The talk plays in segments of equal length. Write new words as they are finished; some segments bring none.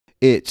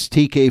It's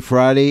TK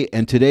Friday,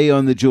 and today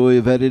on The Joy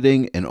of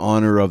Editing, in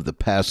honor of the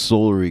past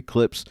solar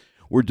eclipse,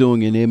 we're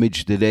doing an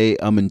image today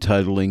I'm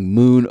entitling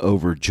Moon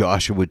Over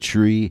Joshua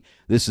Tree.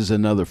 This is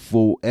another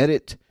full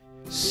edit.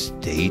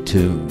 Stay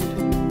tuned.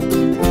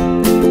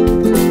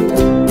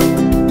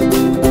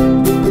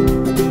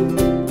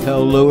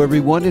 Hello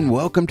everyone, and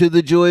welcome to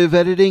The Joy of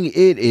Editing.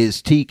 It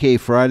is TK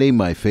Friday,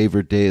 my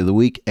favorite day of the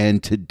week,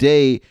 and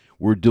today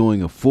we're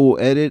doing a full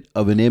edit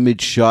of an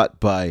image shot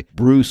by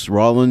Bruce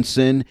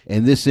Rawlinson,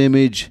 and this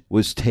image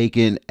was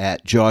taken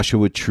at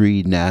Joshua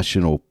Tree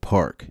National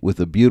Park with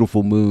a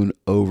beautiful moon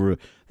over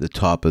the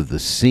top of the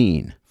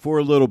scene. For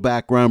a little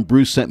background,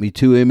 Bruce sent me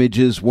two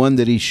images, one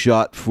that he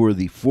shot for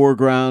the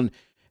foreground,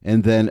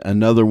 and then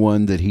another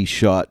one that he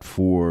shot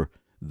for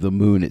the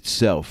moon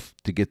itself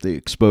to get the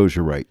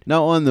exposure right.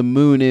 Now on the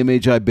moon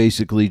image, I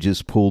basically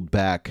just pulled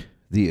back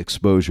the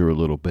exposure a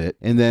little bit.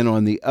 And then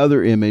on the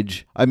other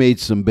image, I made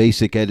some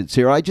basic edits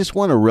here. I just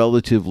want a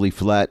relatively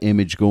flat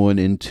image going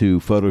into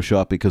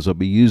Photoshop because I'll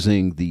be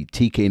using the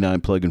TK9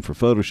 plugin for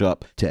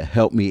Photoshop to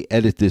help me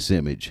edit this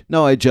image.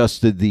 Now I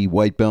adjusted the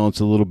white balance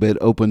a little bit,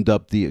 opened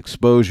up the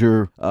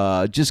exposure,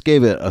 just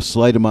gave it a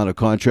slight amount of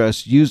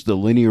contrast, used the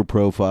linear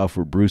profile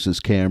for Bruce's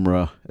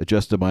camera,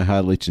 adjusted my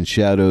highlights and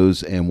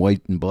shadows and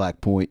white and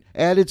black point,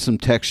 added some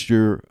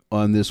texture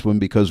on this one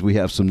because we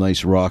have some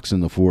nice rocks in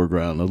the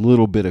foreground, a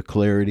little bit of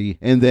clarity,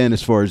 and then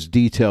as far as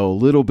detail, a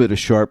little bit of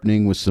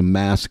sharpening with some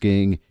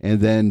masking, and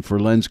then for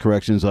lens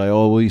corrections, I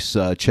always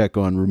check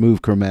on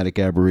remove chromatic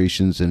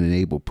aberrations and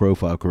enable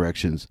profile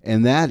corrections,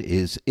 and that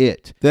is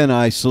it. Then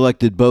I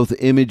selected both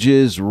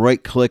images,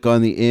 right click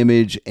on the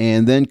image,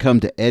 and then come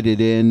to edit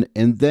in,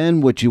 and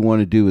then what you want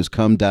to do is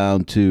come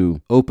down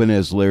to open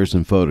as layers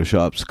in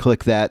Photoshop.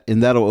 Click that,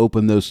 and that'll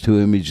open those two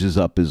images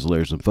up as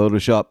layers in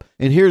Photoshop.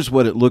 And here's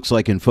what it looks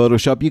like in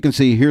Photoshop. You can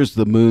see here's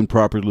the moon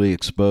properly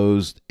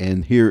exposed,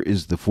 and here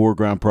is the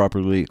foreground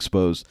properly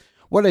exposed.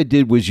 What I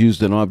did was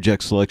used an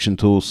object selection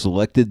tool,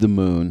 selected the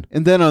moon,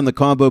 and then on the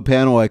combo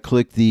panel I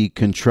clicked the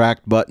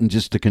contract button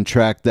just to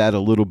contract that a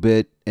little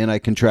bit, and I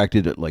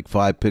contracted it like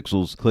 5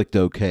 pixels, clicked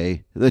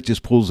OK. That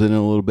just pulls it in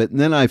a little bit, and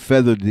then I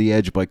feathered the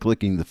edge by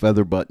clicking the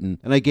feather button,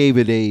 and I gave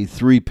it a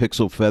 3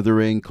 pixel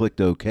feathering,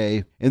 clicked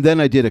OK, and then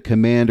I did a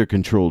Command or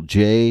Control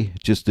J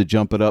just to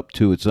jump it up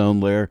to its own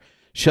layer,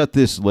 shut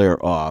this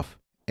layer off.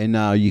 And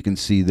now you can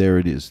see there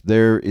it is.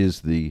 There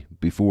is the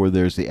before,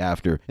 there's the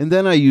after. And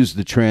then I used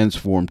the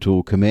transform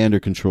tool, Command or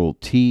Control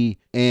T.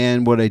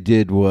 And what I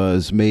did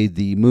was made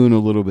the moon a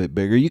little bit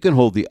bigger. You can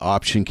hold the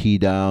Option key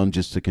down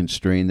just to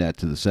constrain that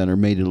to the center.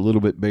 Made it a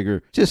little bit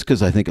bigger just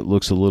because I think it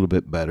looks a little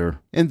bit better.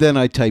 And then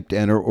I typed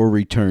Enter or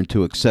Return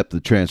to accept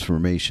the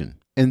transformation.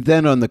 And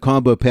then on the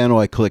combo panel,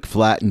 I click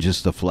Flatten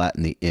just to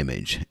flatten the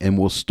image. And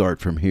we'll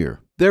start from here.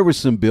 There were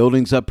some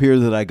buildings up here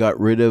that I got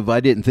rid of.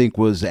 I didn't think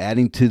was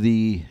adding to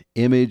the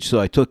image, so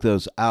I took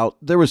those out.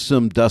 There were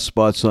some dust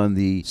spots on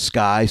the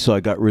sky, so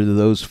I got rid of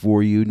those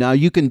for you. Now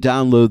you can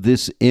download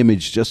this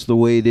image just the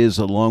way it is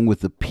along with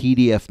the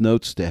PDF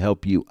notes to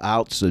help you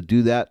out, so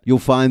do that. You'll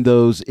find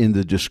those in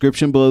the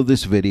description below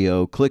this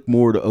video. Click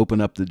more to open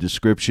up the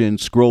description,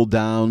 scroll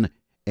down,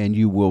 and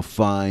you will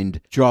find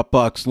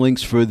Dropbox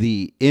links for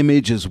the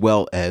image as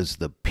well as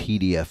the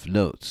PDF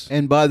notes.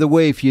 And by the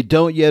way, if you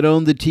don't yet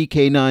own the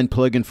TK9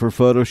 plugin for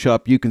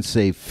Photoshop, you can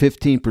save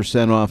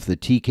 15% off the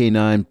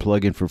TK9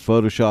 plugin for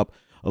Photoshop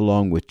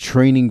along with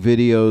training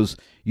videos.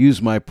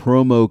 Use my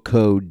promo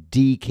code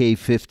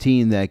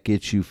DK15. That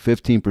gets you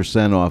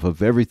 15% off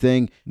of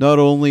everything. Not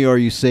only are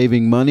you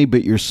saving money,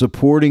 but you're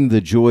supporting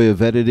the joy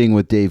of editing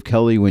with Dave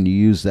Kelly when you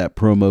use that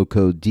promo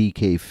code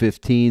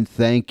DK15.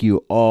 Thank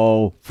you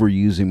all for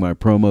using my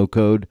promo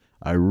code.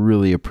 I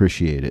really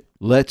appreciate it.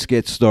 Let's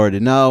get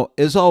started. Now,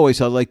 as always,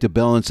 I like to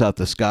balance out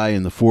the sky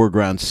and the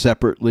foreground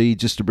separately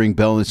just to bring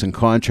balance and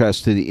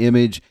contrast to the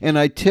image. And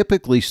I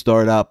typically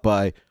start out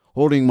by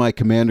holding my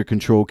Command or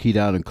Control key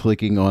down and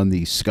clicking on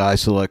the sky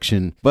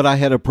selection, but I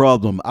had a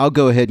problem. I'll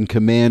go ahead and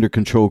Command or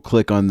Control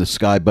click on the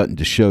sky button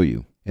to show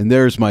you. And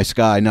there's my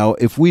sky. Now,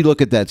 if we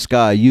look at that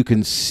sky, you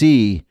can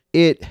see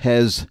it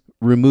has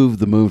removed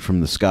the moon from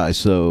the sky,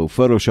 so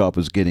Photoshop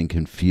is getting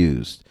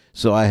confused.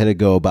 So I had to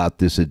go about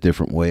this a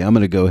different way. I'm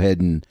going to go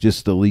ahead and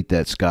just delete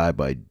that sky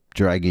by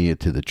dragging it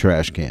to the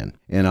trash can,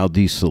 and I'll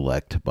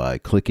deselect by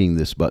clicking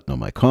this button on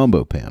my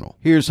combo panel.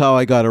 Here's how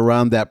I got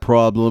around that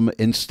problem.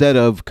 Instead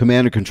of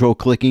Command or Control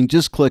clicking,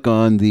 just click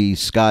on the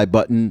sky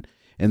button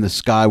and the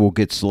sky will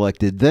get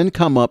selected. Then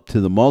come up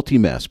to the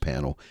multi-mask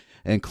panel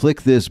and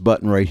click this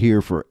button right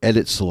here for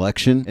edit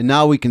selection. And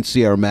now we can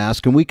see our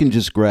mask, and we can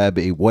just grab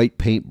a white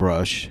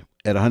paintbrush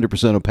at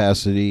 100%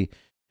 opacity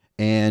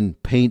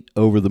and paint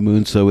over the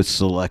moon so it's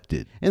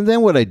selected. And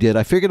then what I did,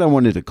 I figured I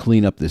wanted to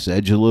clean up this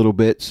edge a little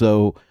bit,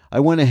 so I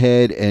went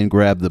ahead and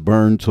grabbed the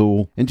burn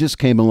tool and just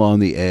came along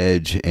the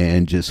edge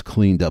and just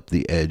cleaned up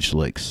the edge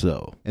like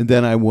so. And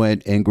then I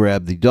went and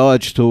grabbed the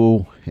dodge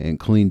tool and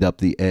cleaned up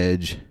the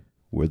edge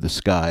where the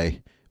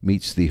sky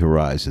meets the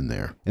horizon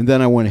there. And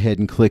then I went ahead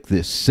and clicked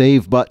this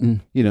save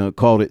button,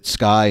 called it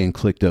sky, and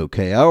clicked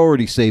OK. I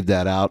already saved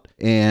that out,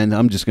 and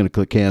I'm just going to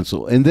click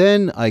cancel. And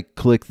then I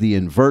click the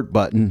invert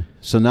button.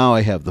 So now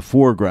I have the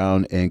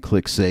foreground and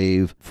click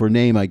save. For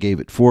name, I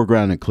gave it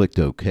foreground and clicked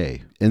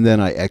OK. And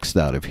then I X'd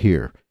out of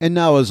here. And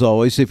now, as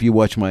always, if you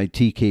watch my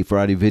TK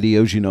Friday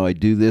videos, you know I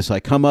do this. I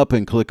come up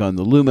and click on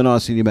the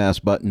luminosity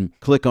mask button,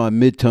 click on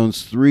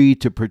midtones 3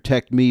 to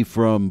protect me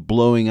from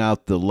blowing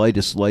out the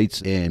lightest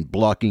lights and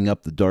blocking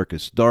up the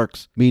darkest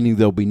darks, meaning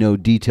there'll be no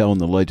detail in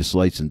the lightest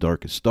lights and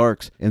darkest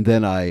darks. And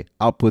then I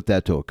output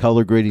that to a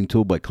color grading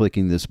tool by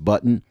clicking this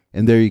button.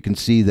 And there you can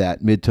see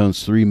that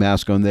midtones 3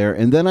 mask on there.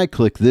 And then I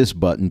click this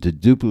button to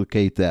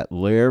duplicate that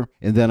layer.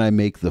 And then I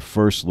make the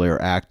first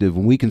layer active.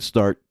 And we can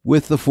start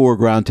with the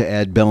foreground to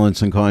add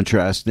balance and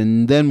contrast.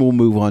 And then we'll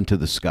move on to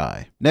the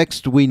sky.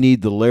 Next, we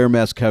need the layer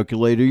mask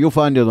calculator. You'll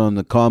find it on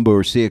the combo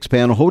or CX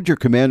panel. Hold your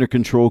command or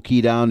control key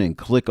down and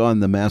click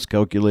on the mask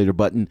calculator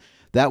button.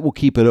 That will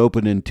keep it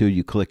open until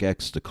you click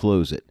X to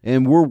close it.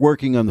 And we're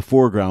working on the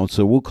foreground,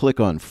 so we'll click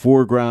on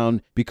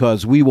foreground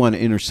because we want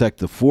to intersect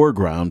the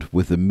foreground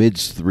with the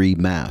mids 3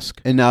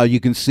 mask. And now you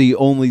can see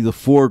only the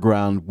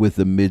foreground with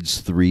the mids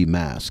 3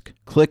 mask.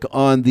 Click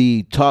on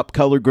the top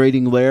color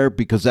grading layer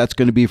because that's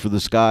going to be for the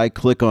sky.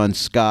 Click on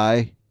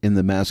sky in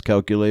the mask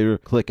calculator,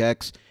 click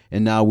X,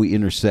 and now we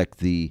intersect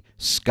the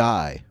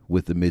sky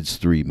with the mids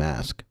 3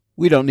 mask.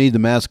 We don't need the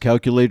mask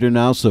calculator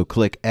now, so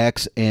click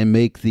X and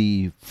make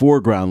the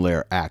foreground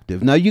layer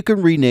active. Now you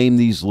can rename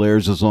these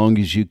layers as long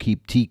as you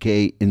keep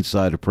TK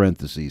inside of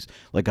parentheses.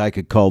 Like I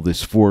could call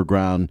this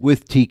foreground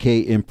with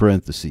TK in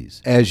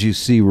parentheses, as you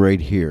see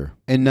right here.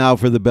 And now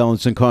for the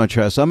balance and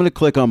contrast, I'm going to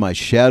click on my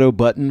shadow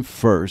button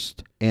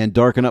first and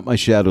darken up my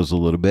shadows a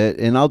little bit.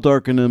 And I'll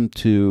darken them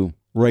to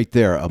right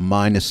there, a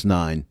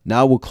 -9.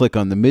 Now we'll click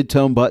on the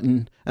midtone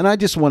button, and I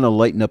just want to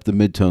lighten up the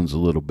midtones a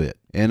little bit.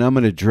 And I'm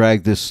going to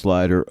drag this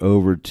slider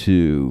over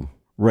to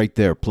right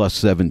there,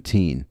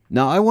 +17.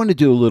 Now I want to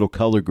do a little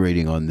color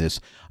grading on this.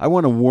 I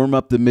want to warm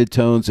up the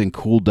midtones and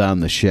cool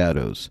down the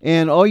shadows.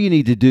 And all you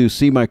need to do,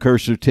 see my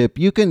cursor tip,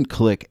 you can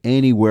click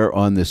anywhere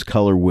on this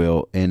color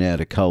wheel and add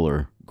a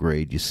color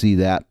grade. You see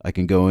that? I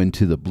can go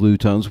into the blue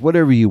tones,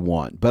 whatever you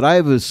want. But I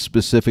have a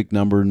specific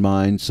number in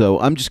mind, so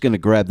I'm just going to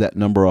grab that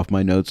number off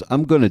my notes.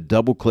 I'm going to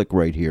double click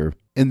right here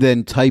and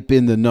then type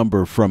in the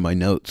number from my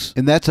notes.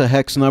 And that's a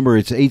hex number.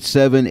 It's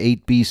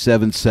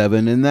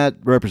 878B77, and that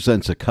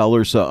represents a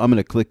color. So I'm going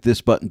to click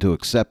this button to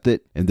accept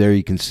it, and there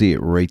you can see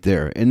it right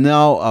there. And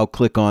now I'll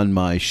click on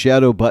my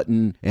shadow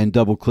button and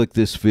double click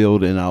this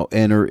field, and I'll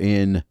enter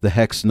in the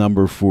hex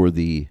number for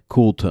the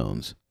cool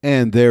tones.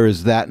 And there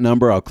is that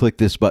number. I'll click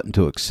this button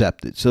to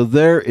accept it. So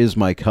there is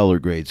my color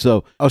grade.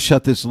 So I'll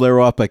shut this layer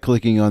off by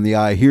clicking on the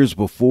eye. Here's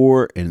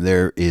before and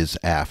there is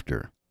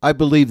after. I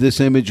believe this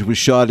image was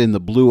shot in the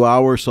blue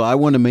hour, so I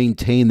want to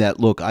maintain that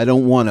look. I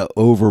don't want to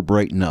over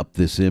brighten up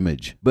this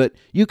image. But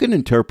you can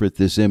interpret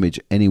this image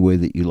any way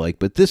that you like,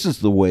 but this is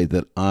the way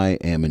that I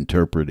am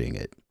interpreting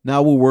it.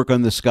 Now we'll work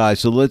on the sky.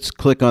 So let's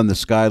click on the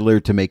sky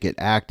layer to make it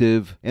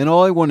active. And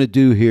all I want to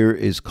do here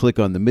is click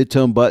on the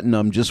midtone button.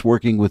 I'm just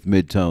working with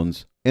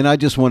midtones. And I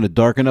just want to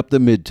darken up the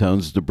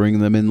midtones to bring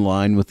them in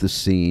line with the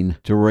scene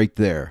to right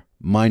there,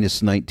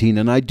 -19.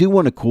 And I do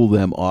want to cool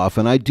them off.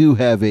 And I do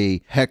have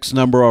a hex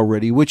number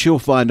already, which you'll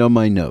find on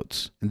my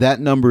notes. That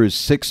number is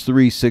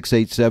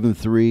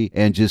 636873.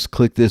 And just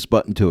click this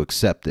button to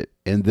accept it.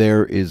 And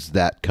there is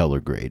that color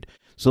grade.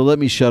 So let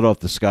me shut off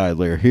the sky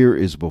layer. Here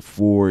is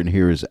before and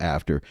here is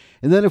after.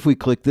 And then if we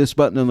click this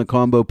button on the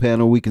combo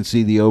panel, we can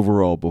see the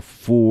overall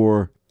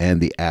before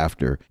and the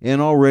after. And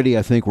already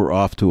I think we're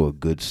off to a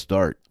good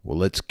start. Well,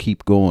 let's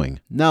keep going.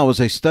 Now, as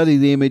I study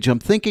the image, I'm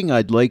thinking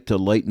I'd like to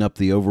lighten up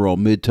the overall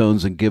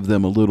midtones and give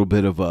them a little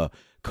bit of a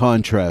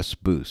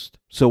contrast boost.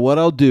 So what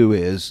I'll do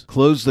is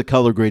close the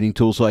color grading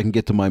tool so I can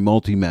get to my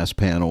multi-mask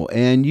panel,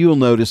 and you'll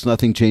notice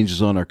nothing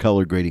changes on our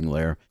color grading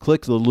layer.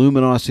 Click the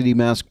luminosity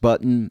mask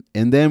button,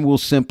 and then we'll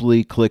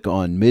simply click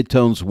on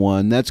midtones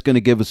 1. That's going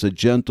to give us a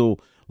gentle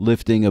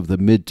lifting of the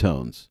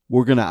midtones.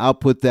 We're going to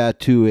output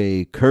that to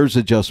a curves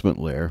adjustment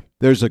layer.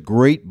 There's a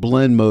great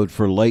blend mode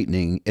for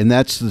lightning, and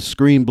that's the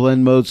screen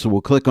blend mode. So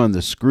we'll click on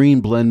the screen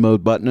blend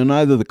mode button on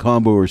either the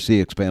combo or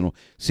CX panel.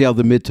 See how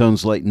the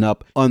midtones lighten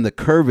up. On the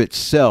curve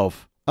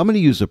itself, I'm going to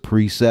use a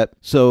preset.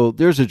 So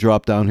there's a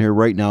drop down here.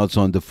 Right now it's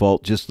on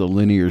default, just a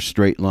linear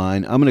straight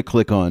line. I'm going to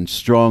click on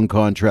strong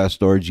contrast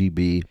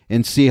RGB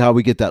and see how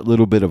we get that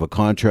little bit of a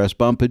contrast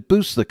bump. It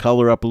boosts the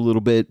color up a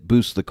little bit,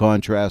 boosts the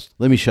contrast.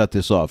 Let me shut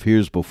this off.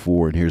 Here's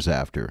before and here's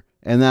after.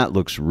 And that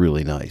looks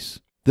really nice.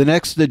 The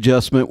next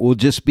adjustment will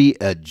just be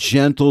a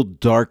gentle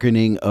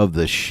darkening of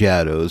the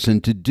shadows.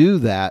 And to do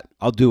that,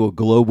 I'll do a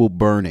global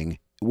burning.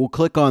 We'll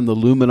click on the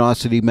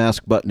luminosity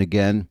mask button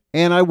again.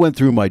 And I went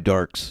through my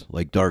darks,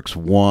 like darks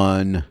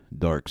 1,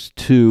 darks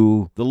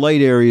 2. The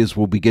light areas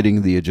will be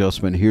getting the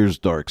adjustment. Here's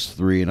darks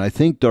 3, and I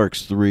think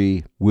darks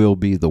 3 will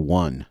be the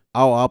 1.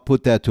 I'll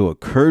output that to a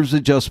curves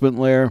adjustment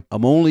layer.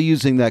 I'm only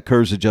using that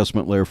curves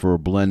adjustment layer for a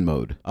blend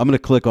mode. I'm going to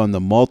click on the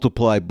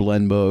multiply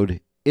blend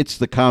mode, it's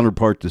the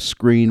counterpart to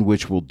screen,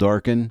 which will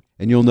darken.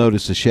 And you'll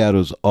notice the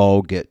shadows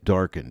all get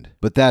darkened.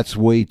 But that's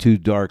way too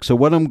dark. So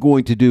what I'm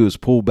going to do is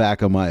pull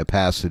back on my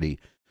opacity.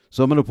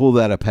 So I'm going to pull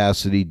that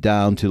opacity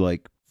down to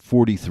like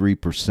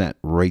 43%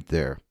 right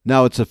there.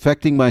 Now it's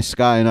affecting my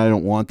sky and I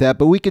don't want that,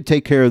 but we could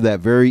take care of that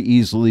very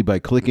easily by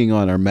clicking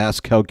on our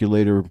mask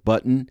calculator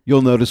button.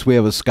 You'll notice we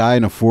have a sky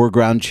and a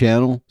foreground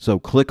channel. So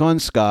click on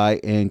sky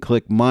and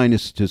click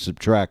minus to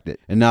subtract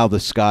it. And now the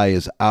sky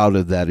is out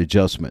of that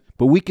adjustment.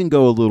 But we can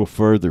go a little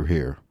further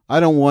here. I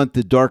don't want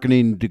the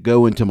darkening to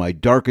go into my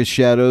darkest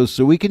shadows,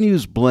 so we can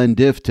use Blend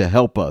If to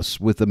help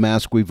us with the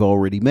mask we've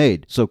already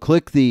made. So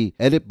click the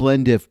Edit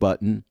Blend If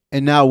button,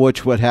 and now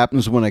watch what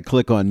happens when I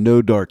click on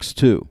No Darks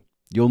 2.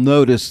 You'll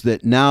notice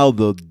that now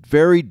the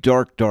very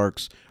dark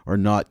darks are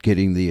not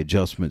getting the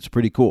adjustments.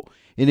 Pretty cool.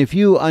 And if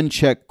you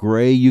uncheck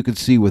gray, you can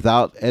see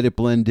without Edit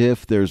Blend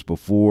If, there's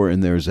before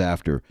and there's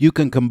after. You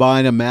can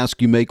combine a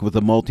mask you make with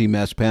a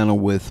multi-mask panel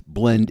with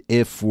Blend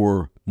If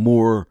for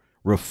more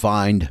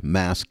refined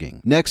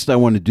masking. Next, I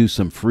want to do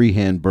some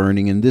freehand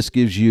burning, and this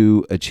gives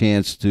you a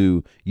chance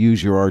to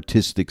use your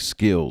artistic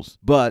skills.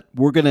 But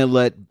we're going to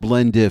let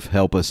Blend If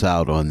help us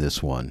out on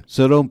this one.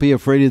 So don't be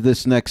afraid of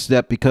this next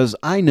step because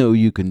I know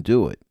you can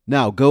do it.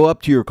 Now, go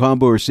up to your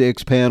combo or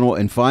CX panel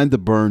and find the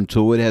burn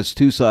tool. It has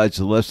two sides.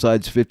 The left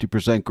side's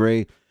 50%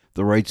 gray.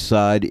 The right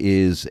side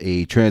is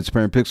a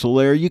transparent pixel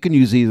layer. You can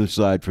use either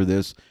side for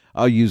this.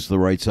 I'll use the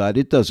right side.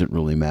 It doesn't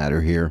really matter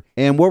here.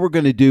 And what we're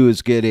going to do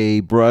is get a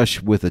brush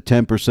with a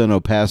 10%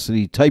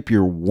 opacity. Type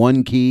your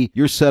 1 key.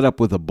 You're set up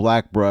with a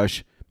black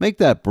brush. Make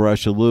that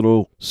brush a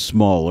little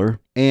smaller.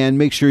 And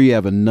make sure you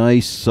have a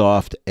nice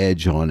soft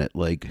edge on it,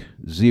 like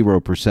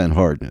 0%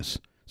 hardness.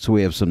 So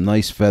we have some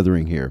nice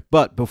feathering here.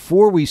 But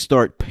before we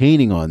start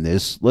painting on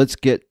this, let's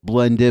get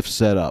Blend If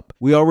set up.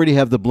 We already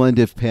have the Blend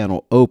If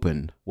panel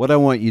open. What I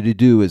want you to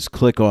do is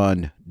click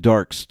on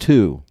Darks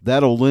 2.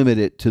 That'll limit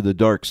it to the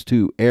Darks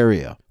 2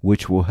 area,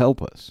 which will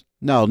help us.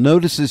 Now,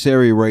 notice this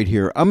area right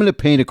here. I'm going to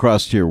paint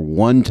across here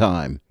one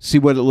time. See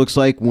what it looks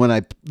like? When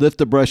I lift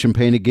the brush and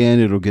paint again,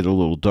 it'll get a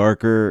little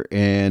darker.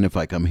 And if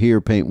I come here,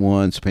 paint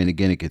once, paint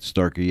again, it gets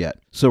darker yet.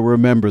 So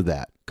remember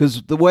that.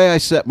 Because the way I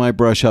set my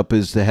brush up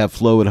is to have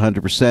flow at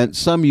 100%.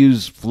 Some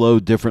use flow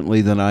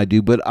differently than I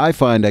do, but I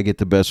find I get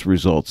the best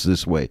results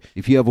this way.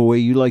 If you have a way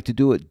you like to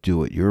do it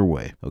your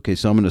way. Okay,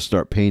 so I'm going to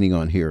start painting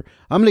on here.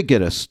 I'm going to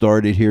get us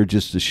started here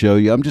just to show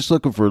you. I'm just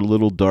looking for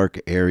little dark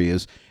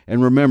areas.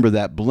 And remember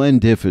that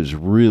Blend If is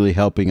really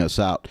helping us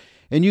out.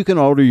 And you can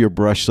alter your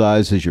brush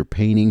size as you're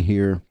painting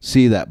here.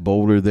 See that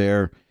boulder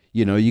there?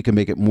 You know, you can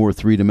make it more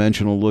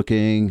three-dimensional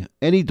looking.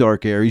 Any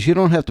dark areas, you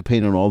don't have to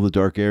paint on all the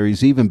dark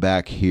areas, even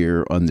back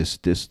here on this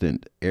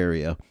distant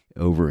area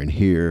over in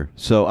here.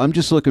 So I'm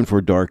just looking for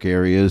dark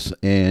areas,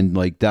 and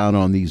like down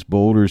on these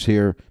boulders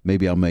here,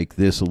 maybe I'll make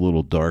this a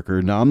little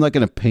darker. Now, I'm not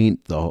going to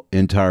paint the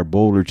entire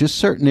boulder, just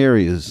certain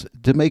areas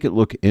to make it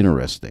look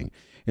interesting.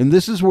 And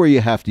this is where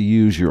you have to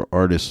use your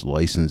artist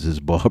license,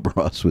 as Bob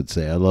Ross would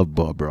say. I love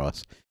Bob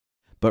Ross.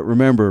 But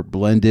remember,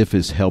 Blend If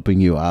is helping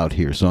you out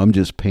here. So I'm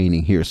just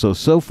painting here.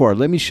 So far,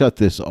 let me shut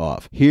this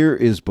off. Here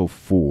is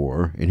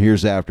before and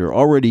here's after.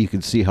 Already you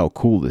can see how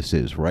cool this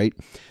is, right?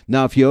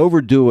 Now, if you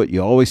overdo it,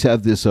 you always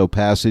have this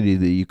opacity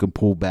that you can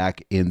pull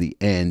back in the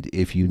end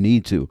if you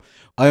need to.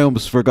 I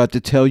almost forgot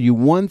to tell you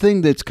one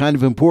thing that's kind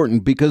of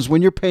important, because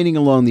when you're painting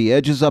along the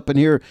edges up in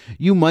here,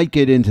 you might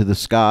get into the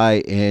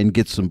sky and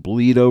get some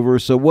bleed over.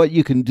 So what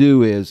you can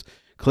do is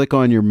click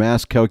on your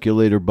mask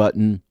calculator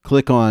button,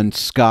 click on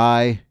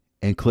sky,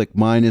 and click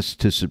minus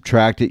to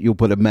subtract it. You'll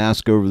put a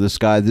mask over the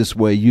sky. This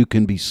way you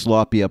can be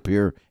sloppy up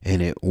here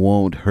and it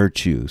won't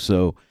hurt you.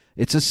 So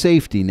it's a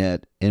safety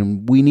net,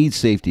 and we need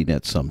safety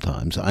nets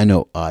sometimes. I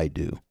know I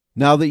do.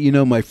 Now that you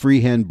know my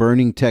freehand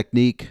burning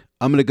technique,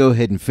 I'm going to go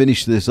ahead and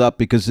finish this up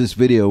because this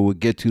video would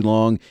get too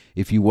long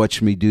if you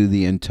watch me do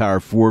the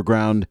entire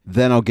foreground.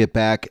 Then I'll get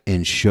back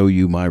and show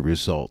you my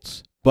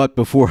results. But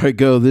before I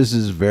go, this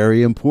is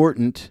very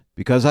important.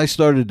 Because I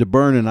started to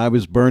burn and I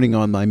was burning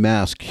on my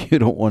mask. You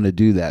don't want to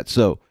do that.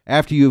 So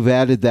after you've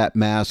added that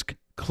mask,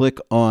 click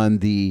on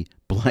the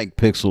blank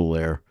pixel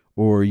layer,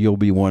 or you'll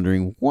be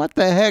wondering, what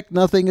the heck?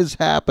 Nothing is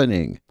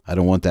happening. I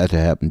don't want that to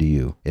happen to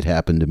you. It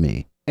happened to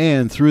me.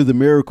 And through the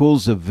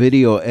miracles of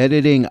video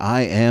editing,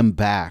 I am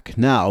back.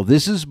 Now,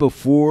 this is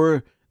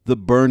before the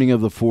burning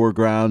of the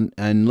foreground.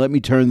 And let me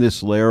turn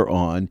this layer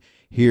on.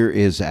 Here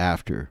is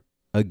after.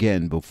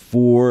 Again,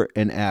 before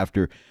and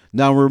after.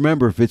 Now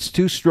remember, if it's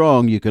too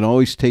strong, you can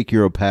always take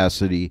your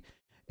opacity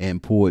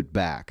and pull it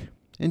back.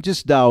 And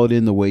just dial it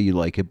in the way you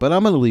like it. But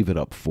I'm going to leave it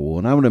up full,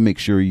 and I'm going to make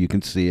sure you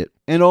can see it.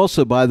 And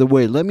also, by the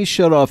way, let me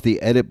shut off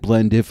the Edit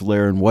Blend If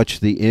layer and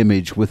watch the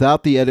image.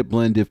 Without the Edit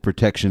Blend If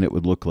protection, it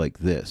would look like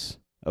this.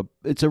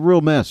 It's a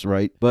real mess,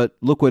 right? But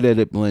look what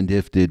Edit Blend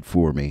If did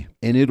for me.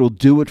 And it'll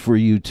do it for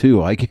you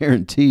too, I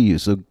guarantee you.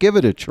 So give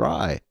it a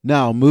try.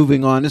 Now,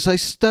 moving on, as I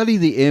study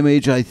the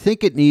image, I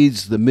think it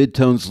needs the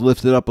midtones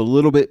lifted up a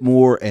little bit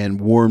more and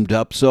warmed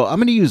up. So I'm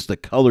going to use the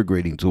color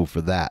grading tool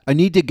for that. I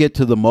need to get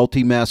to the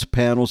multi-mask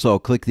panel, so I'll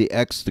click the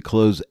X to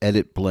close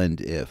Edit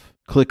Blend If.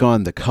 Click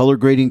on the color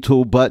grading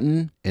tool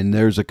button, and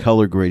there's a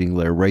color grading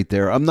layer right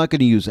there. I'm not going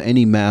to use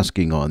any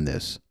masking on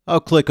this. I'll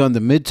click on the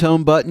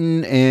midtone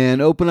button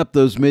and open up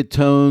those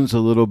midtones a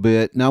little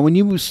bit. Now, when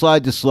you move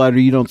slide to slider,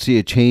 you don't see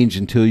a change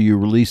until you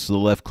release the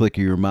left click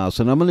of your mouse.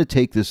 And I'm going to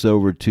take this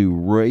over to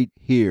right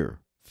here,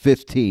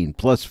 15,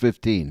 plus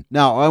 15.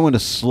 Now, I want to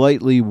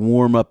slightly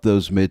warm up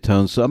those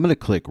midtones, so I'm going to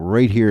click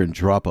right here and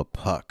drop a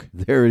puck.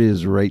 There it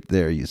is right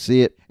there. You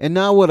see it? And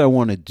now what I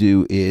want to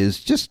do is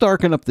just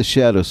darken up the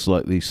shadow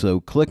slightly. So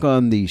click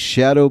on the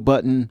shadow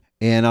button,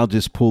 and I'll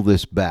just pull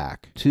this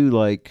back to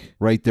like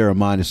right there, a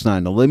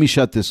 -9. Now let me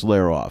shut this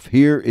layer off.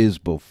 Here is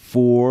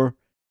before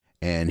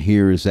and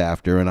here is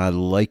after, and I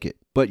like it.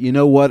 But you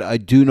know what? I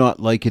do not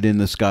like it in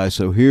the sky.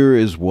 So here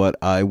is what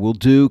I will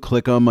do.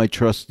 Click on my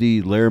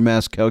trusty layer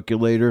mask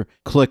calculator.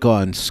 Click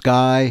on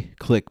sky.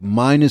 Click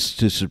minus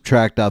to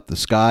subtract out the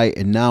sky.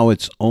 And now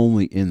it's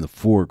only in the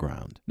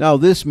foreground. Now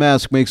this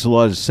mask makes a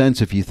lot of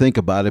sense if you think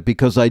about it,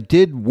 because I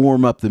did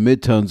warm up the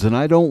midtones and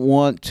I don't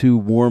want to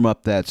warm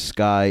up that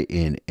sky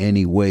in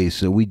any way.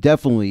 So we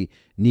definitely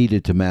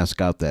needed to mask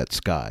out that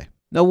sky.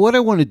 Now what I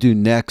want to do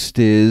next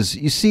is,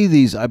 you see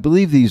these, I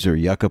believe these are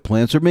yucca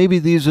plants, or maybe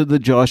these are the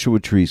Joshua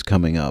trees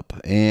coming up.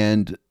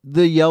 And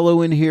the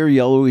yellow in here,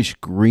 yellowish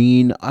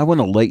green, I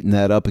want to lighten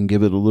that up and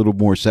give it a little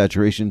more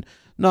saturation.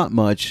 Not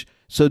much.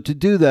 So to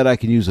do that, I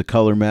can use a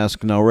color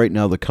mask. Now, right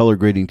now, the color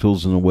grading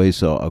tool's in the way,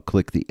 so I'll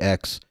click the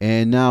X.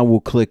 And now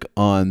we'll click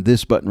on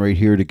this button right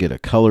here to get a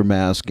color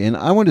mask. And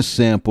I want to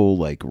sample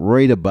like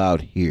right about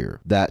here,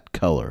 that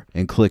color,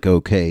 and click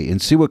OK and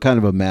see what kind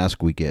of a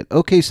mask we get.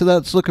 Okay, so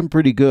that's looking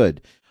pretty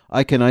good.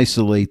 I can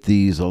isolate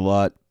these a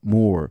lot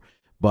more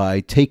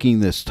by taking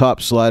this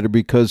top slider,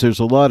 because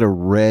there's a lot of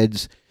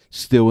reds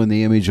still in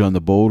the image on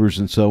the boulders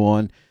and so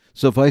on.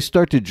 So if I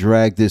start to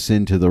drag this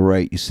into the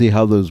right, you see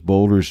how those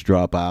boulders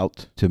drop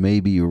out to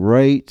maybe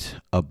right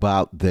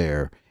about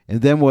there.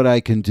 And then what I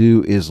can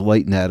do is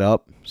lighten that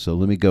up. So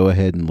let me go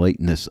ahead and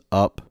lighten this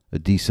up a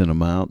decent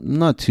amount.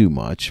 Not too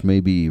much,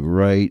 maybe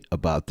right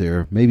about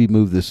there. Maybe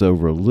move this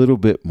over a little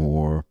bit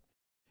more,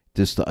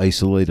 just to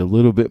isolate a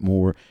little bit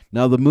more.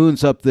 Now the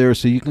moon's up there,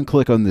 so you can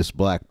click on this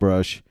black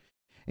brush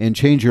and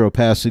change your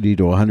opacity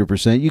to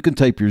 100%. You can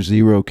type your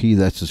 0 key,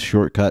 that's a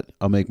shortcut.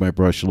 I'll make my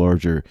brush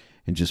larger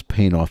and just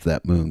paint off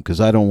that moon,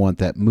 because I don't want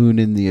that moon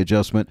in the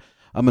adjustment.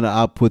 I'm going to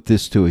output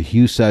this to a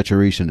hue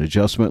saturation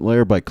adjustment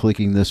layer by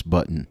clicking this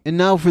button. And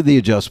now for the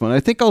adjustment, I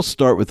think I'll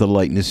start with the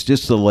lightness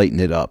just to lighten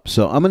it up.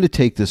 So I'm going to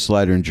take this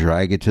slider and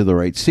drag it to the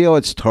right. See how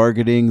it's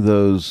targeting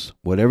those,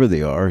 whatever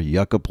they are,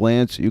 yucca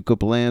plants,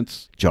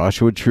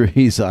 Joshua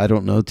trees, I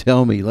don't know.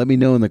 Tell me. Let me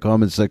know in the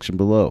comment section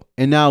below.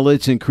 And now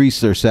let's increase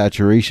their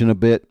saturation a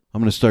bit. I'm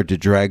going to start to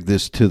drag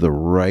this to the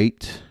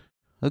right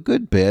a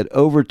good bit,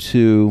 over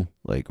to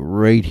like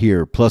right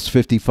here, plus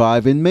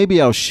 55, and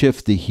maybe I'll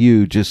shift the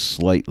hue just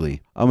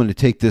slightly. I'm going to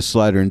take this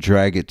slider and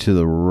drag it to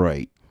the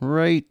right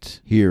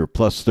here,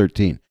 plus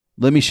 13.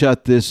 Let me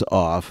shut this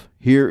off.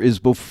 Here is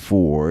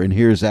before and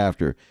here's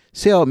after.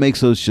 See how it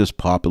makes those just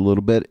pop a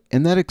little bit?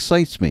 And that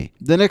excites me.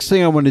 The next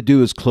thing I want to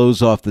do is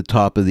close off the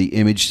top of the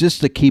image just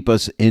to keep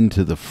us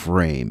into the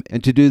frame.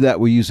 And to do that,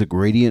 we'll use a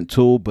gradient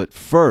tool. But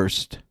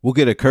first, we'll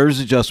get a curves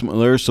adjustment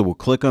layer. So we'll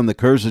click on the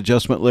curves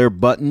adjustment layer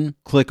button.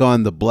 Click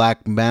on the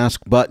black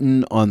mask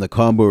button on the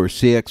combo or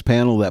CX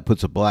panel. That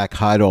puts a black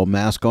hide all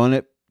mask on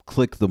it.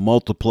 Click the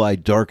multiply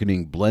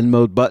darkening blend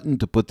mode button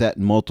to put that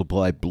in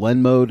multiply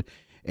blend mode.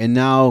 And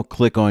now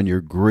click on your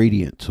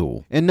gradient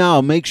tool. And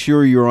now make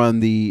sure you're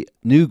on the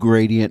new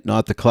gradient,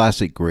 not the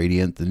classic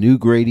gradient, the new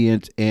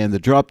gradient. And the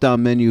drop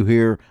down menu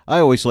here, I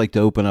always like to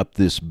open up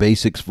this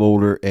basics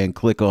folder and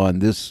click on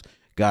this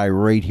guy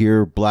right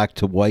here, black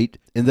to white.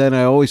 And then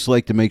I always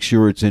like to make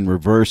sure it's in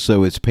reverse,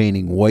 so it's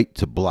painting white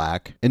to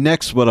black. And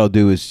next what I'll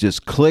do is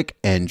just click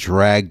and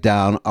drag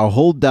down. I'll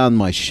hold down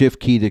my shift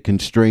key to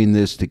constrain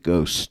this to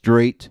go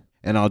straight.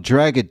 And I'll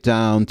drag it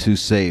down to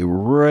say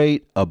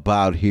right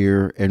about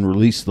here and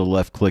release the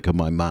left click of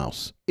my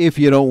mouse. If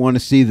you don't want to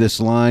see this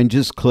line,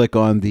 just click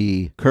on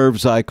the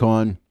curves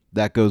icon.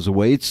 That goes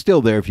away. It's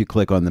still there if you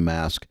click on the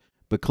mask,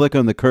 but click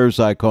on the curves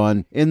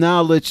icon. And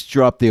now let's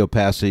drop the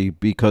opacity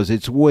because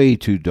it's way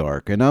too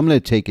dark. And I'm going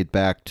to take it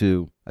back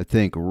to, I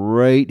think,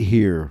 right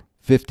here.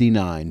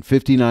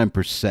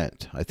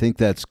 59%. I think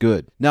that's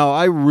good. Now,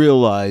 I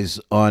realize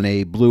on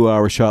a blue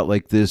hour shot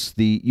like this,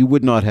 you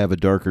would not have a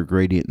darker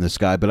gradient in the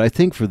sky, but I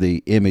think for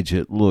the image,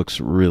 it looks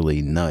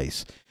really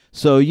nice.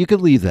 So you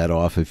could leave that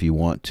off if you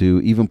want to,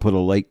 even put a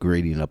light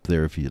gradient up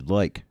there if you'd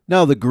like.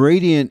 Now the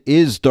gradient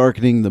is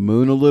darkening the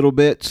moon a little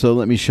bit, so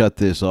let me shut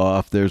this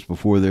off. There's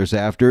before, there's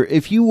after.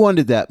 If you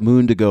wanted that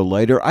moon to go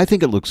lighter, I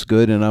think it looks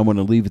good and I want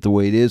to leave it the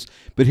way it is,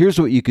 but here's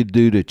what you could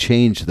do to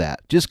change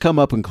that. Just come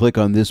up and click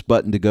on this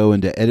button to go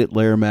into Edit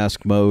Layer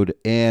Mask mode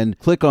and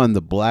click on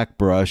the black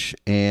brush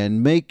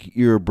and make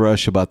your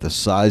brush about the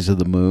size of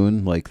the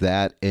moon like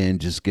that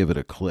and just give it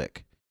a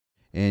click.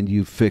 And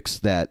you fix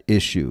that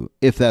issue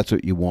if that's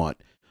what you want.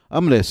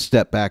 I'm going to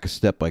step back a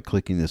step by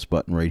clicking this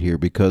button right here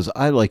because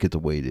I like it the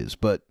way it is.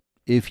 But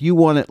if you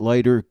want it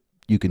lighter,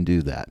 you can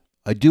do that.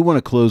 I do want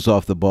to close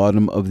off the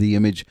bottom of the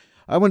image.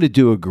 I want to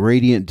do a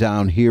gradient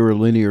down here, a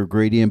linear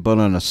gradient, but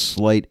on a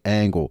slight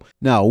angle.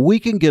 Now, we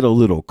can get a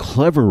little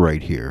clever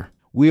right here.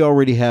 We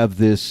already have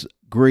this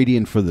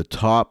gradient for the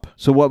top.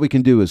 So what we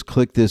can do is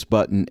click this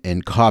button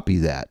and copy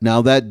that.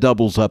 Now that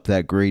doubles up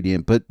that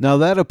gradient, but now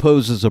that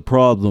opposes a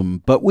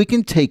problem, but we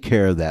can take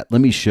care of that. Let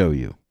me show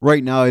you.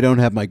 Right now I don't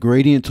have my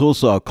gradient tool,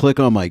 so I'll click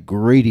on my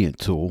gradient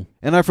tool.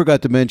 And I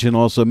forgot to mention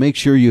also, make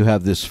sure you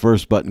have this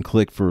first button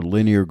clicked for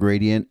linear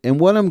gradient. And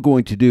what I'm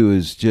going to do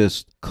is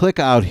just click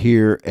out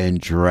here and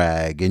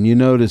drag. And you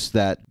notice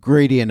that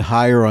gradient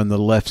higher on the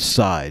left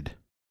side.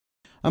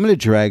 I'm going to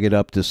drag it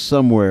up to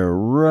somewhere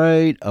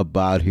right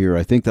about here.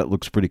 I think that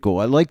looks pretty cool.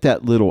 I like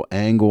that little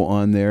angle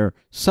on there.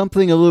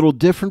 Something a little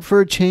different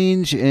for a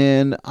change,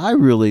 and I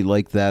really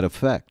like that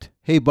effect.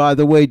 Hey, by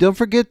the way, don't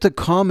forget to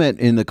comment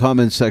in the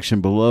comment section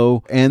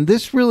below, and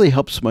this really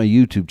helps my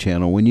YouTube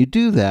channel. When you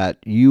do that,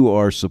 you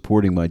are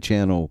supporting my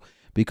channel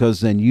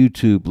because then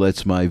YouTube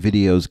lets my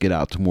videos get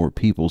out to more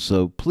people.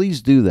 So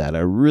please do that. I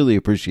really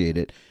appreciate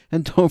it.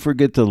 And don't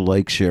forget to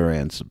like, share,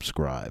 and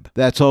subscribe.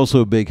 That's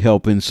also a big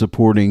help in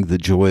supporting the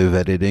joy of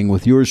editing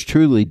with yours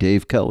truly,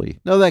 Dave Kelly.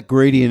 Now that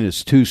gradient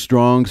is too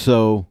strong,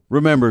 so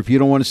remember, if you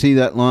don't want to see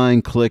that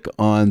line, click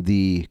on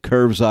the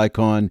curves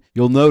icon.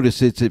 You'll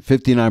notice it's at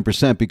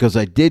 59% because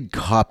I did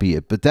copy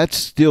it, but that's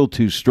still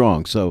too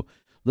strong. So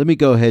let me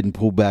go ahead and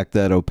pull back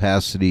that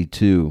opacity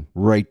to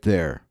right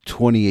there,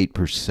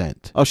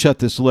 28%. I'll shut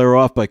this layer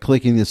off by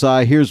clicking this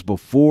eye. Here's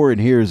before and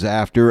here's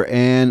after,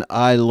 and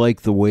I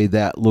like the way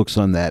that looks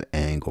on that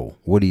angle.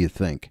 What do you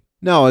think?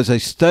 Now, as I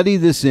study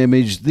this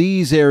image,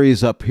 these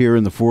areas up here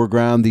in the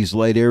foreground, these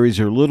light areas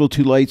are a little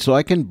too light, so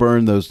I can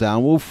burn those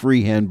down. We'll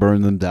freehand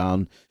burn them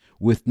down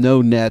with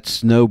no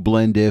nets, no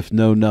blend if,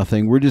 no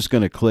nothing. We're just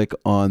going to click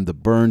on the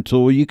burn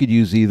tool. You could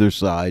use either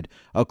side.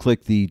 I'll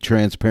click the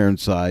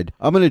transparent side.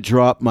 I'm going to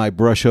drop my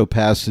brush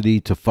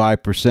opacity to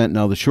 5%.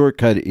 Now the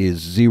shortcut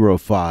is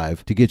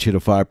 0.5 to get you to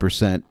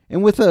 5%.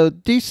 And with a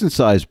decent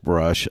sized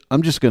brush,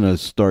 I'm just going to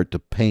start to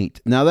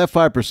paint. Now that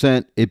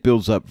 5%, it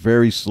builds up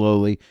very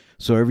slowly.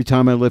 So every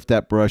time I lift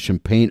that brush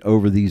and paint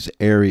over these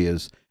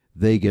areas,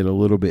 they get a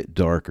little bit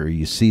darker.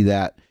 You see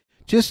that?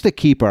 Just to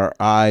keep our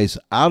eyes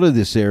out of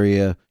this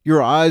area,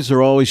 your eyes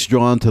are always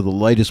drawn to the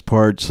lightest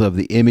parts of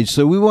the image.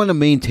 So we want to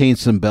maintain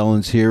some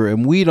balance here,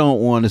 and we don't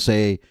want to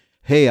say,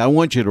 hey, I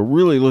want you to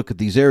really look at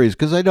these areas,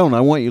 because I don't.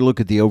 I want you to look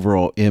at the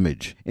overall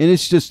image. And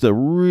it's just a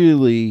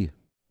really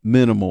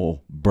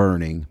minimal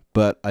burning,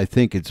 but I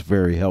think it's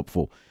very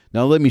helpful.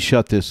 Now let me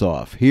shut this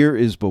off. Here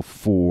is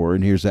before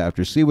and here's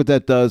after. See what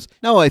that does?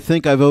 Now I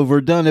think I've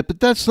overdone it, but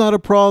that's not a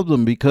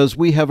problem because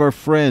we have our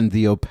friend,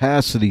 the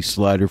opacity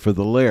slider for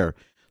the layer.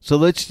 So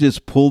let's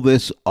just pull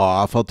this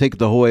off. I'll take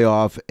the whole way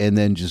off and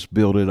then just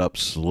build it up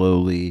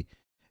slowly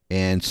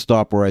and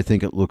stop where I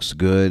think it looks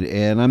good.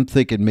 And I'm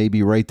thinking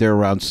maybe right there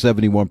around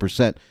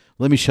 71%.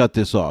 Let me shut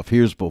this off.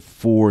 Here's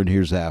before and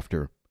here's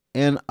after.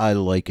 And I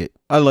like it.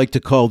 I like to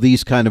call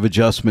these kind of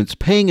adjustments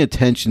paying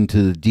attention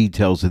to the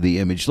details of the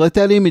image. Let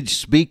that image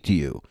speak to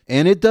you.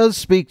 And it does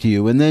speak to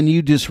you, and then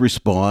you just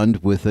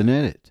respond with an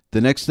edit.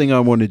 The next thing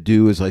I want to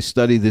do is I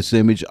study this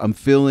image. I'm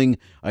feeling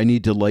I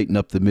need to lighten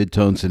up the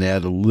midtones and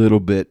add a little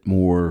bit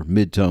more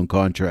midtone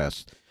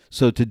contrast.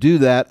 So to do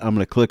that, I'm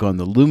going to click on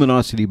the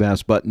luminosity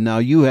mask button. Now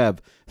you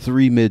have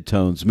three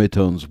midtones.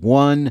 Midtones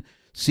 1.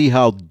 See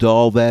how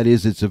dull that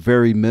is? It's a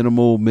very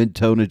minimal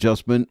midtone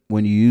adjustment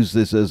when you use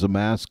this as a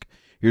mask.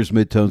 Here's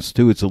midtones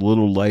 2. It's a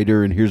little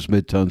lighter, and here's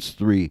midtones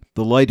 3,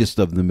 the lightest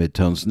of the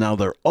midtones. Now,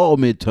 they're all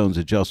midtones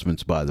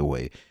adjustments, by the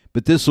way,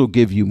 but this will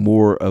give you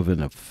more of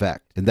an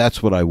effect, and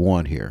that's what I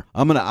want here.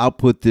 I'm going to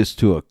output this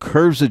to a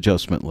curves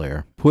adjustment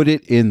layer, put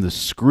it in the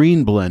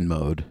screen blend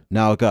mode.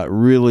 Now, it got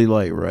really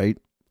light, right?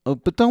 Oh,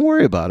 but don't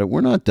worry about it.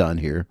 We're not done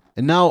here.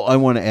 And now I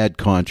want to add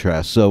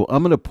contrast. So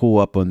I'm going to pull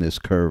up on this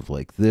curve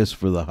like this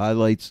for the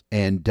highlights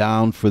and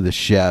down for the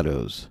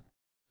shadows.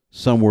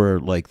 Somewhere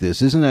like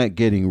this. Isn't that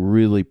getting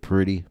really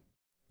pretty?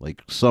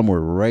 Like somewhere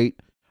right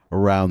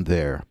around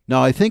there.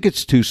 Now I think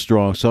it's too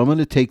strong, so I'm going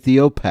to take the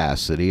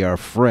opacity, our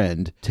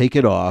friend, take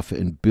it off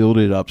and build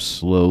it up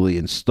slowly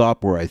and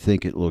stop where I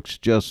think it looks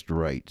just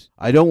right.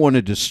 I don't want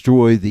to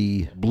destroy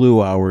the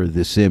blue hour of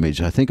this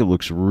image. I think it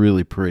looks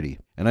really pretty.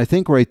 And I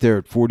think right there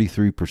at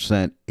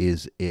 43%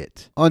 is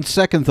it. On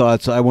second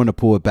thoughts, I want to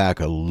pull it back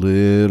a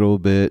little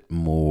bit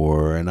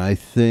more. And I I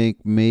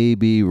think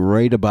maybe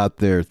right about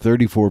there,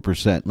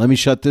 34%. Let me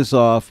shut this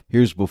off.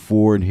 Here's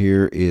before and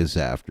here is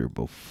after.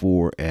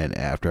 Before and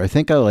after. I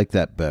think I like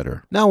that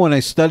better. Now when I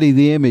study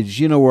the image,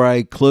 you know where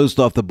I closed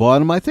off the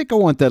bottom? I think I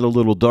want that a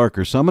little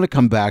darker. So I'm going to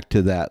come back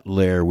to that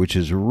layer, which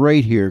is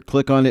right here.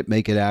 Click on it,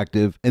 make it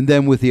active. And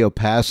then with the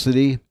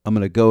opacity, I'm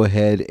going to go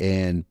ahead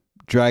and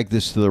drag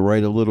this to the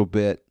right a little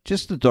bit,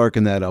 just to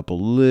darken that up a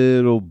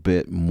little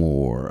bit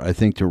more. I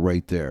think to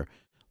right there.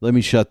 Let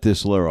me shut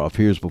this layer off.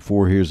 Here's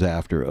before, here's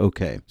after.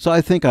 Okay. So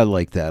I think I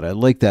like that. I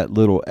like that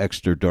little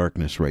extra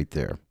darkness right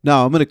there.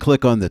 Now I'm going to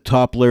click on the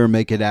top layer,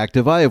 make it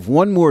active. I have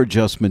one more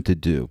adjustment to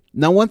do.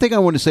 Now, one thing I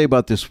want to say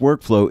about this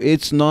workflow,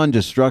 it's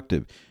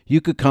non-destructive.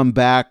 You could come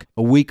back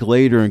a week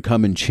later and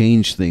come and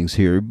change things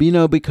here,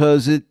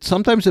 because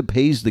sometimes it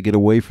pays to get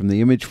away from the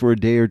image for a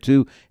day or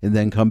two and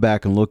then come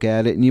back and look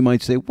at it. And you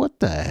might say, what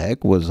the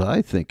heck was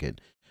I thinking?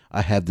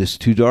 I have this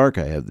too dark,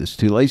 I have this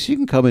too light, so you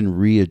can come and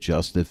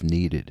readjust if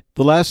needed.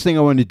 The last thing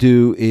I want to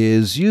do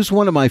is use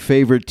one of my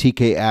favorite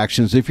TK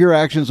actions. If your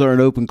actions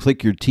aren't open,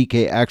 click your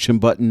TK action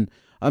button.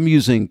 I'm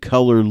using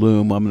Color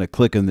Loom. I'm going to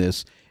click on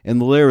this,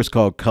 and the layer is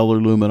called Color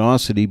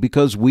Luminosity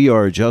because we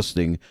are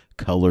adjusting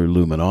color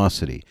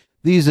luminosity.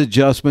 These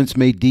adjustments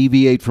may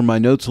deviate from my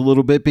notes a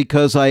little bit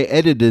because I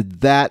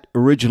edited that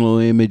original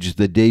image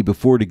the day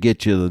before to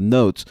get you the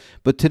notes,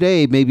 but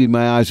today maybe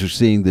my eyes are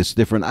seeing this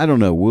different. I don't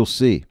know. We'll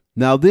see.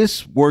 Now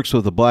this works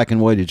with a black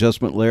and white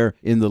adjustment layer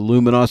in the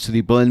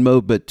luminosity blend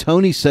mode, but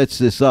Tony sets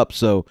this up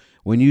so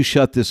when you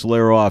shut this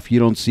layer off, you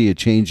don't see a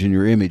change in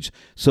your image.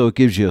 So it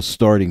gives you a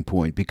starting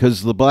point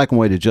because the black and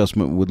white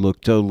adjustment would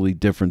look totally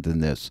different than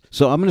this.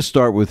 So I'm going to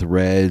start with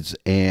reds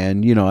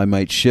and, I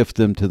might shift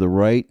them to the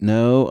right.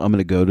 No, I'm going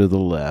to go to the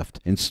left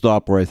and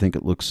stop where I think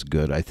it looks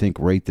good. I think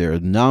right there.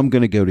 Now I'm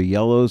going to go to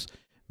yellows.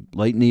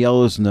 Lighten the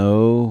yellows.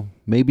 No,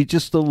 maybe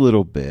just a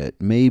little bit.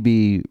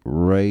 Maybe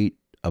right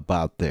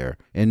about there.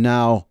 And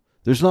now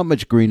there's not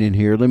much green in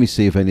here. Let me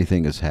see if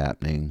anything is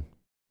happening.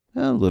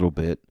 A little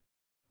bit.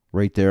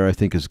 Right there I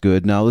think is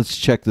good. Now let's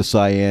check the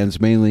cyans,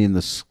 mainly in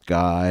the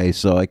sky.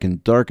 So I can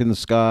darken the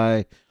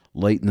sky,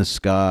 lighten the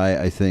sky.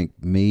 I think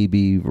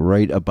maybe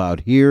right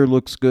about here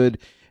looks good.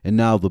 And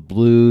now the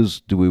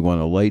blues, do we want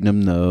to lighten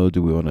them? No.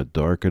 Do we want to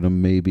darken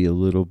them maybe a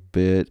little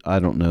bit? I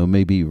don't know.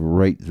 Maybe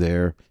right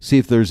there. See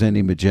if there's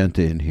any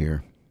magenta in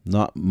here.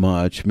 Not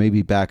much.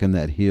 Maybe back in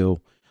that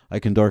heel. I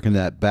can darken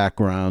that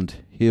background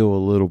hill a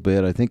little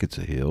bit. I think it's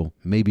a hill.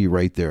 Maybe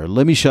right there.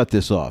 Let me shut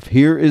this off.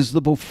 Here is the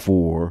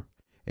before,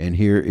 and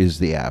here is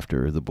the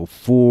after. The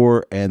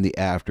before and the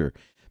after.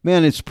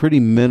 Man, it's pretty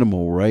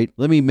minimal, right?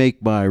 Let me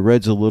make my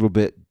reds a little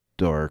bit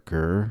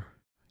darker.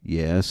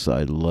 Yes,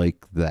 I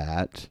like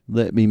that.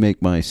 Let me make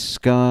my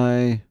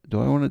sky. Do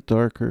I want it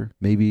darker?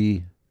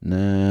 Maybe,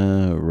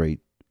 nah,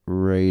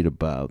 right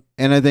about.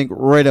 And I think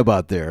right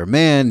about there.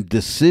 Man,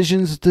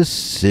 decisions.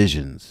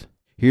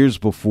 Here's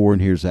before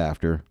and here's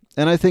after.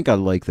 And I think I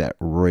like that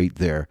right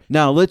there.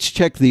 Now let's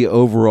check the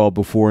overall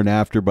before and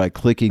after by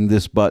clicking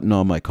this button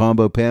on my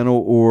combo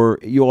panel, or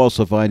you'll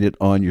also find it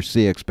on your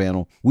CX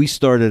panel. We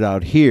started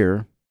out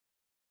here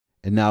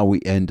and now we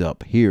end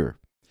up here.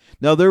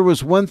 Now there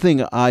was one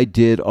thing I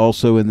did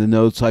also in the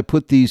notes. I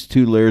put these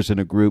two layers in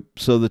a group.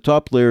 So the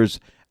top layer is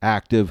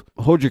active.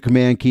 Hold your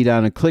command key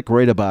down and click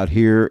right about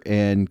here,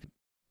 and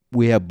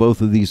we have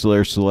both of these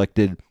layers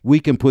selected. We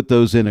can put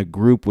those in a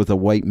group with a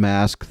white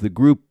mask. The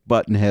group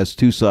button has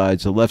two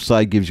sides. The left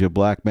side gives you a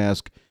black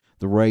mask.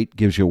 The right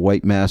gives you a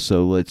white mask.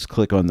 So let's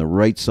click on the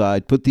right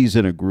side, put these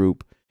in a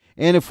group.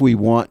 And if we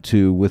want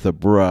to, with a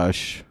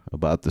brush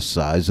about the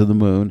size of the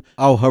moon,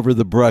 I'll hover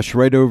the brush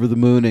right over the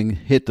moon and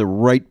hit the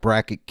right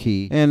bracket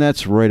key. And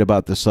that's right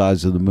about the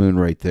size of the moon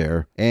right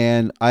there.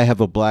 And I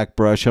have a black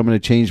brush. I'm going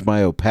to change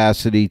my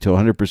opacity to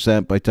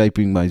 100% by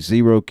typing my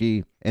 0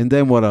 key. And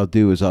then what I'll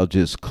do is I'll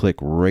just click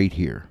right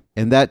here.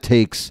 And that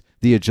takes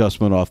the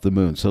adjustment off the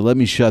moon. So let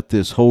me shut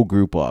this whole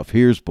group off.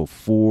 Here's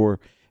before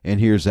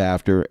and here's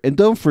after. And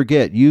don't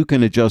forget, you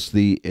can adjust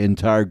the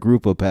entire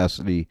group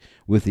opacity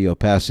with the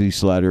opacity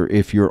slider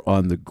if you're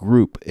on the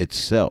group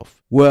itself.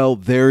 Well,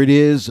 there it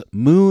is.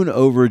 Moon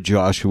over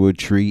Joshua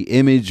Tree,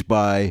 image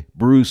by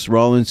Bruce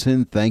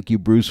Rawlinson. Thank you,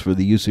 Bruce, for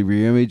the use of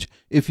your image.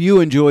 If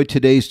you enjoyed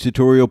today's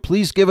tutorial,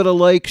 please give it a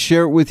like,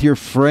 share it with your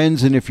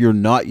friends, and if you're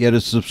not yet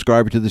a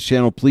subscriber to this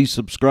channel, please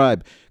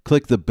subscribe.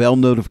 Click the bell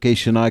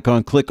notification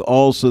icon, click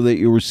all so that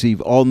you'll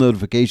receive all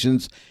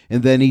notifications,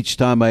 and then each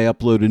time I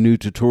upload a new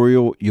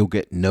tutorial, you'll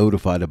get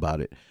notified about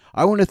it.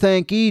 I want to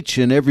thank each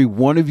and every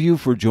one of you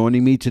for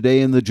joining me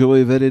today in the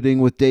Joy of Editing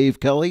with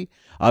Dave Kelly.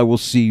 I will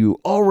see you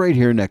all right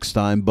here next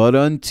time, but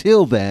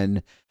until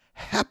then,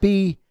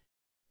 happy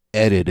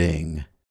editing.